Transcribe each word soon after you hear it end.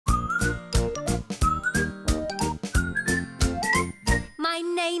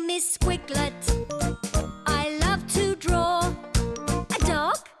is Squiglet. I love to draw a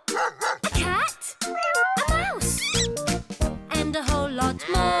dog, a cat, a mouse, and a whole lot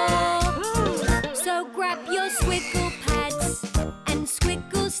more. So grab your Squiggle Pads and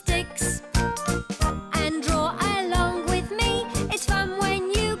Squiggle Sticks and draw along with me. It's fun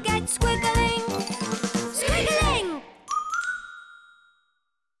when you get squiggling. Squiggling!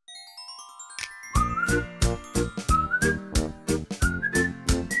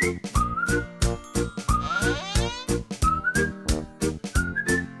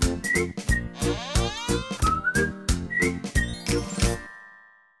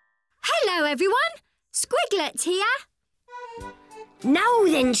 Hello, everyone. Squiglet here. Now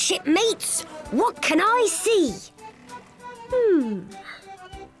then, shipmates, what can I see?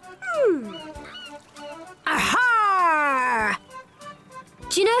 Aha!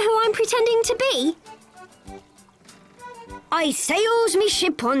 Do you know who I'm pretending to be? I sails me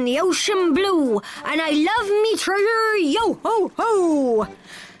ship on the ocean blue, and I love me treasure, yo-ho-ho!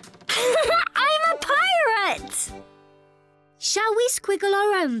 I'm a pirate! Shall we squiggle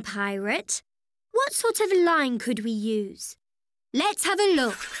our own pirate? What sort of line could we use? Let's have a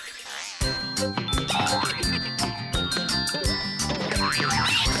look.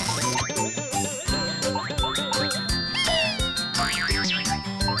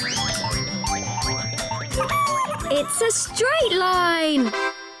 It's a straight line.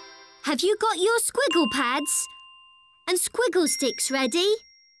 Have you got your Squiggle Pads and Squiggle Sticks ready?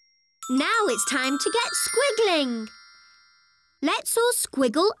 Now it's time to get squiggling. Let's all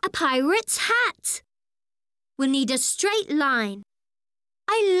squiggle a pirate's hat. We'll need a straight line.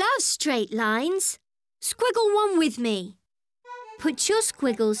 I love straight lines. Squiggle one with me. Put your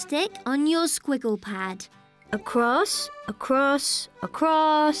squiggle stick on your Squiggle Pad. Across, across,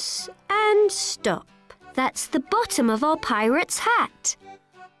 across, and stop. That's the bottom of our pirate's hat.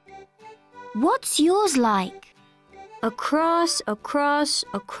 What's yours like? Across, across,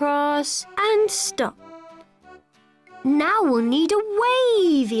 across, and stop. Now we'll need a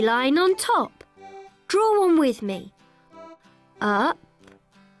wavy line on top. Draw one with me. Up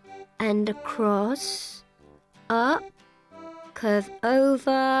and across, up, curve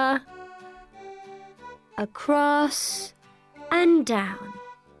over, across, and down.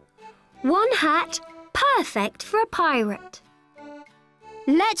 One hat, perfect for a pirate.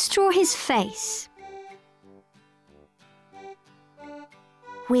 Let's draw his face.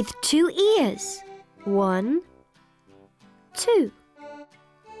 With 2 ears. 1, 2.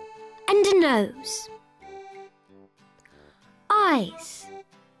 And a nose. Eyes.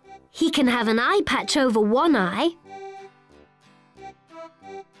 He can have an eye patch over one eye.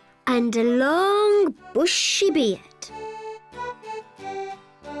 And a long, bushy beard.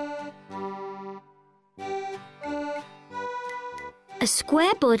 A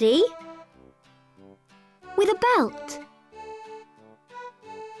square body with a belt.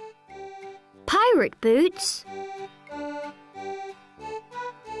 Pirate boots.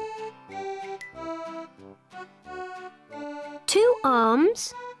 Two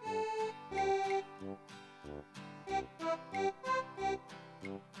arms.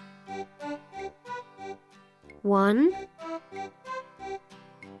 One.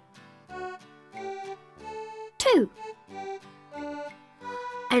 2.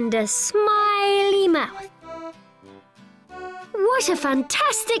 And a smiley mouth. What a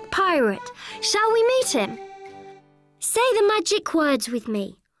fantastic pirate! Shall we meet him? Say the magic words with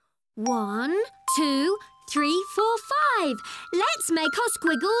me. 1, 2, 3, 4, 5. Let's make our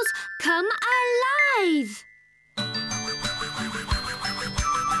squiggles come alive.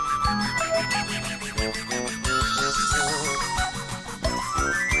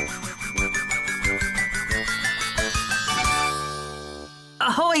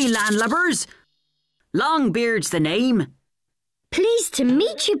 Ahoy, landlubbers! Longbeard's the name. Pleased to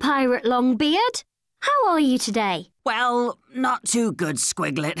meet you, Pirate Longbeard. How are you today? Well, not too good,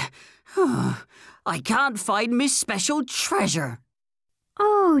 Squiglet. I can't find my special treasure.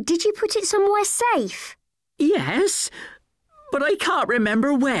 Oh, did you put it somewhere safe? Yes, but I can't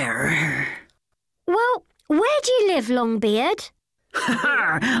remember where. Well, where do you live, Longbeard?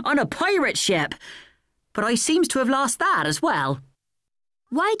 On a pirate ship. But I seems to have lost that as well.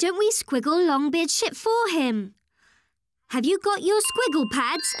 Why don't we squiggle Longbeard's ship for him? Have you got your Squiggle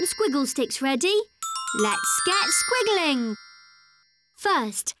Pads and Squiggle Sticks ready? Let's get squiggling.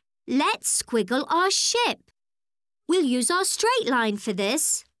 First, let's squiggle our ship. We'll use our straight line for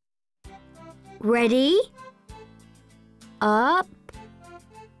this. Ready? Up,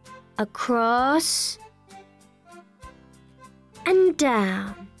 across, and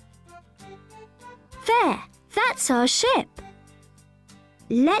down. There, that's our ship.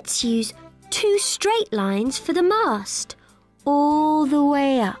 Let's use 2 straight lines for the mast, all the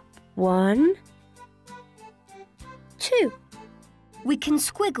way up. 1, 2. We can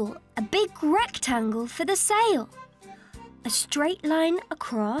squiggle a big rectangle for the sail. A straight line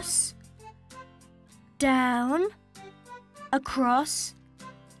across, down, across,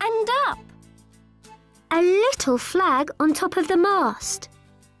 and up. A little flag on top of the mast.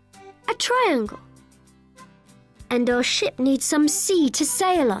 A triangle. And our ship needs some sea to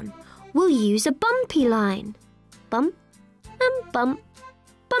sail on. We'll use a bumpy line. Bump and bump,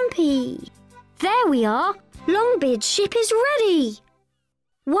 bumpy. There we are. Longbeard's ship is ready.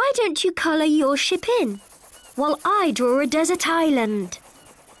 Why don't you colour your ship in while I draw a desert island?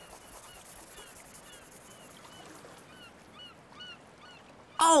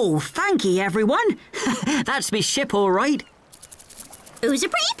 Oh, thank you, everyone. That's me ship, all right. Who's a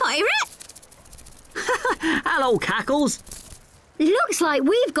pretty pirate? Hello, Cackles. Looks like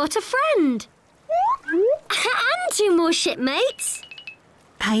we've got a friend. And 2 more shipmates.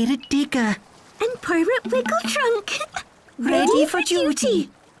 Pirate Digger. And Pirate Wiggle Trunk. Ready for duty.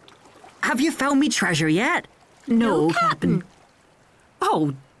 Have you found me treasure yet? No, Captain.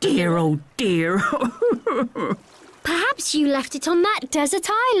 Oh, dear, oh, dear. Perhaps you left it on that desert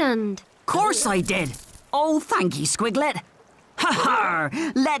island. Course I did. Oh, thank you, Squiglet. Ha ha!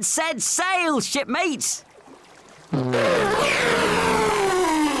 Let's set sail, shipmates.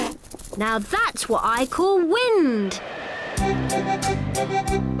 Now that's what I call wind.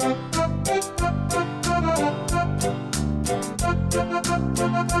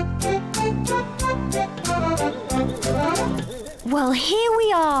 Well, here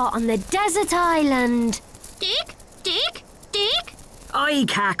we are on the desert island. Dig, dig, dig. Aye,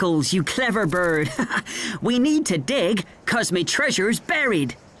 Cackles, you clever bird. We need to dig, 'cause me treasure's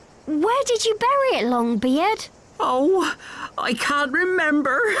buried. Where did you bury it, Longbeard? Oh, I can't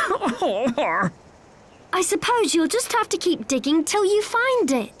remember. I suppose you'll just have to keep digging till you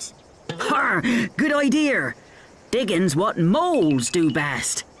find it. Good idea. Digging's what moles do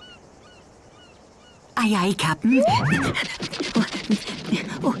best. Aye, aye, Captain.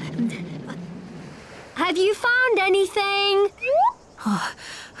 Have you found anything?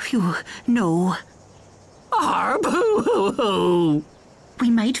 Phew, no. Boo-hoo-hoo. We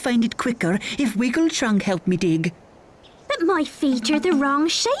might find it quicker if Wiggle Trunk helped me dig. But my feet are the wrong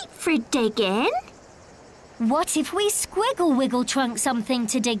shape for digging. What if we Squiggle Wiggle Trunk something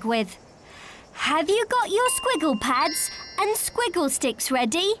to dig with? Have you got your Squiggle Pads and Squiggle Sticks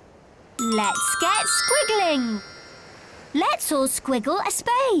ready? Let's get squiggling. Let's all squiggle a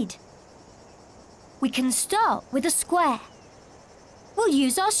spade. We can start with a square. We'll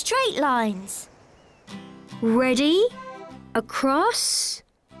use our straight lines. Ready? Across,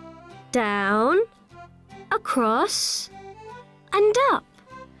 down, across, and up.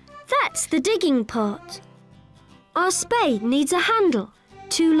 That's the digging part. Our spade needs a handle.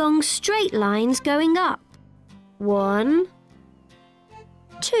 2 long straight lines going up. 1,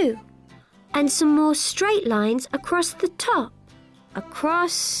 2. And some more straight lines across the top.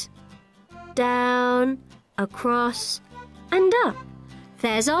 Across, down, across, and up.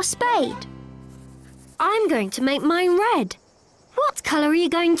 There's our spade. I'm going to make mine red. What colour are you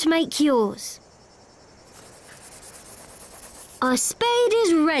going to make yours? Our spade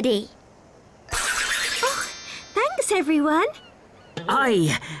is ready. Oh, thanks, everyone.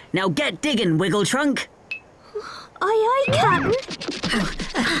 Aye, now get digging, Wiggle Trunk. Aye, aye, Captain.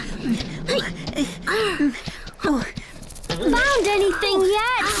 Found anything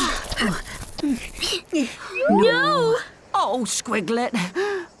yet? No! Oh, Squiglet.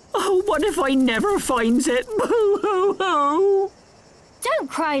 Oh, what if I never finds it? Boo-hoo-hoo. Don't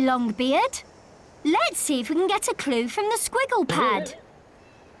cry, Longbeard. Let's see if we can get a clue from the Squiggle Pad.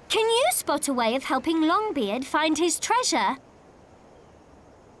 Can you spot a way of helping Longbeard find his treasure?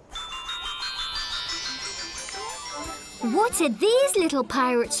 What are these little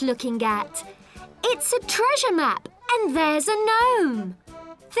pirates looking at? It's a treasure map, and there's a gnome.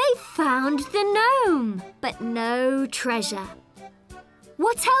 They found the gnome, but no treasure.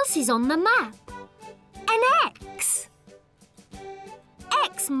 What else is on the map? An X.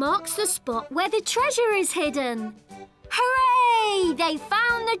 X marks the spot where the treasure is hidden. Hooray! They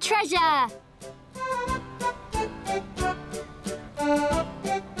found the treasure!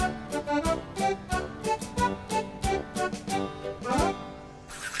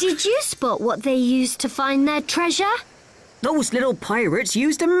 Did you spot what they used to find their treasure? Those little pirates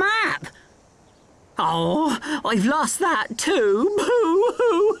used a map. Oh, I've lost that too.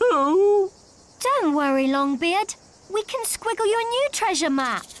 Boo-hoo-hoo. Don't worry, Longbeard. We can squiggle your new treasure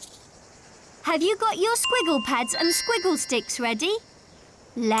map. Have you got your Squiggle Pads and Squiggle Sticks ready?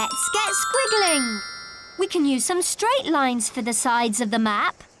 Let's get squiggling. We can use some straight lines for the sides of the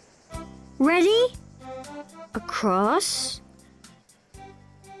map. Ready? Across.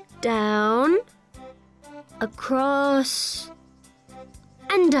 Down. Across.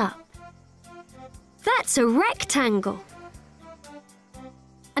 And up. That's a rectangle.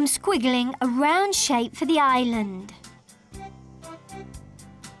 I'm squiggling a round shape for the island.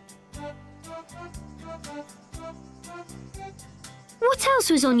 What else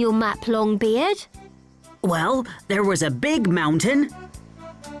was on your map, Longbeard? Well, there was a big mountain,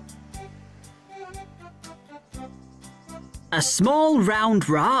 a small round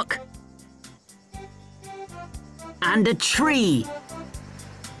rock, and a tree.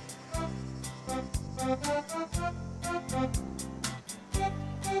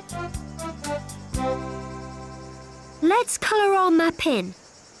 Let's colour our map in.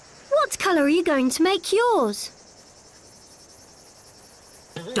 What colour are you going to make yours?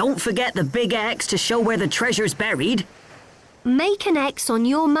 Don't forget the big X to show where the treasure's buried. Make an X on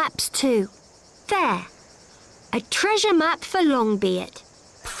your maps too. There. A treasure map for Longbeard.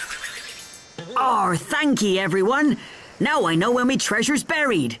 Oh, thank ye, everyone. Now I know where my treasure's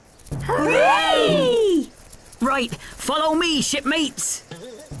buried. Hooray! Right, follow me, shipmates.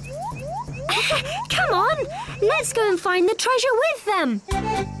 Come on, let's go and find the treasure with them.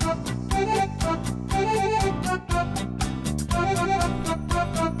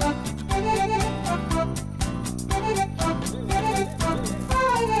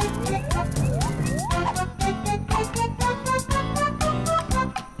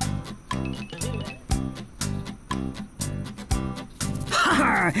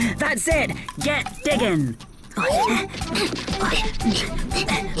 That's it. Get digging.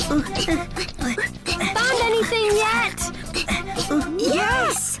 Found anything yet?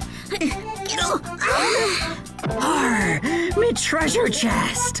 Yes! Me treasure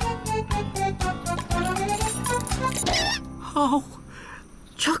chest! Oh,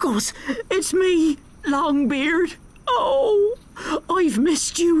 Chuckles, it's me, Longbeard. Oh, I've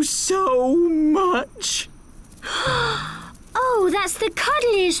missed you so much. Oh, that's the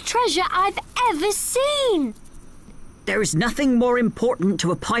cuddliest treasure I've ever seen. There's nothing more important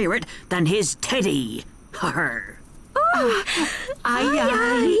to a pirate than his teddy. Aye,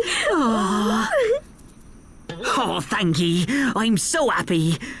 aye. Oh, thank ye. I'm so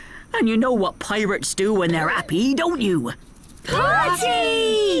happy. And you know what pirates do when they're happy, don't you?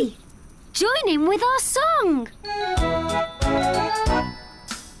 Party! Join in with our song.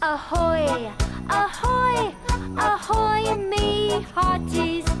 Ahoy, ahoy, ahoy, me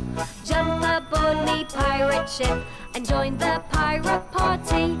hearties. Jump aboard me pirate ship and join the pirate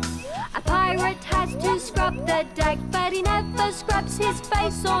party. A pirate has to scrub the deck, but he never scrubs his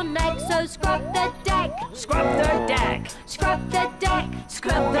face or neck. So scrub the deck, Scrub the deck. scrub the deck,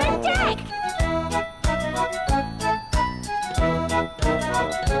 scrub the deck.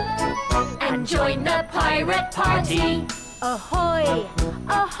 And join the pirate party. Ahoy,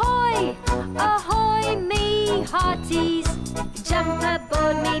 ahoy, ahoy, me hearties. Jump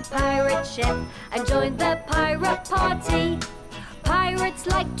aboard me pirate ship and join the pirate party. Pirates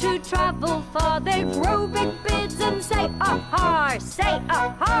like to travel far, they grow big beards and say ahar, say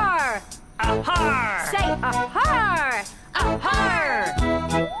ahar, Ahar! say ahar,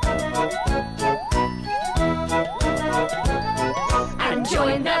 ahar. And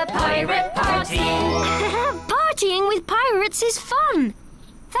join the pirate party. Partying with pirates is fun.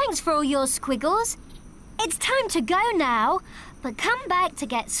 Thanks for all your squiggles. It's time to go now, but come back to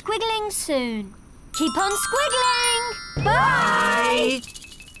get squiggling soon. Keep on squiggling. Bye!